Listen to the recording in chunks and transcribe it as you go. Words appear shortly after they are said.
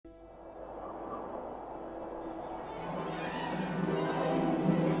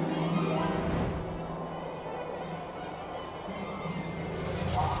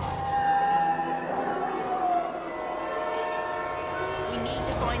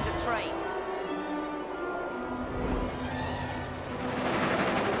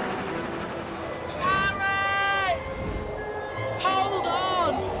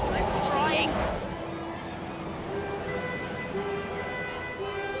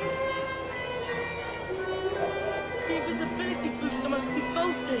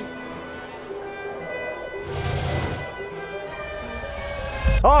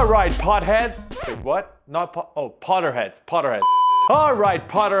All right, potheads. Wait, what? Not Potterheads. Potterheads. All right,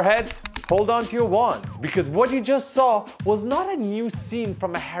 Potterheads. Hold on to your wands, because what you just saw was not a new scene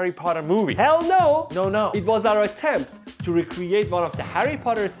from a Harry Potter movie. Hell no! No. It was our attempt to recreate one of the Harry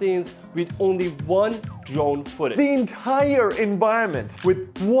Potter scenes with only one drone footage. The entire environment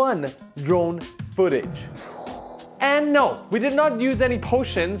with one drone footage. And no, we did not use any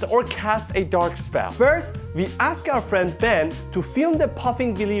potions or cast a dark spell. First, we asked our friend Ben to film the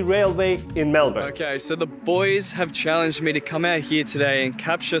Puffing Billy Railway in Melbourne. Okay, so the boys have challenged me to come out here today and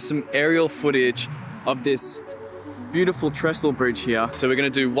capture some aerial footage of this beautiful trestle bridge here. So we're gonna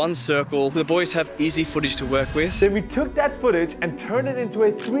do one circle. The boys have easy footage to work with. Then we took that footage and turned it into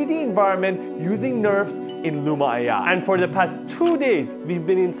a 3D environment using NeRFs in Luma AI. And for the past 2 days, we've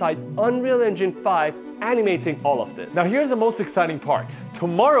been inside Unreal Engine 5 animating all of this. Now here's the most exciting part.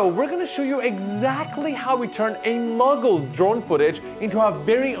 Tomorrow, we're gonna show you exactly how we turn a Muggle's drone footage into our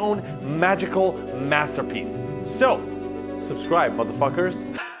very own magical masterpiece. So, subscribe, motherfuckers.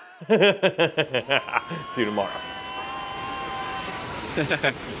 See you tomorrow.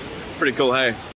 Pretty cool, hey?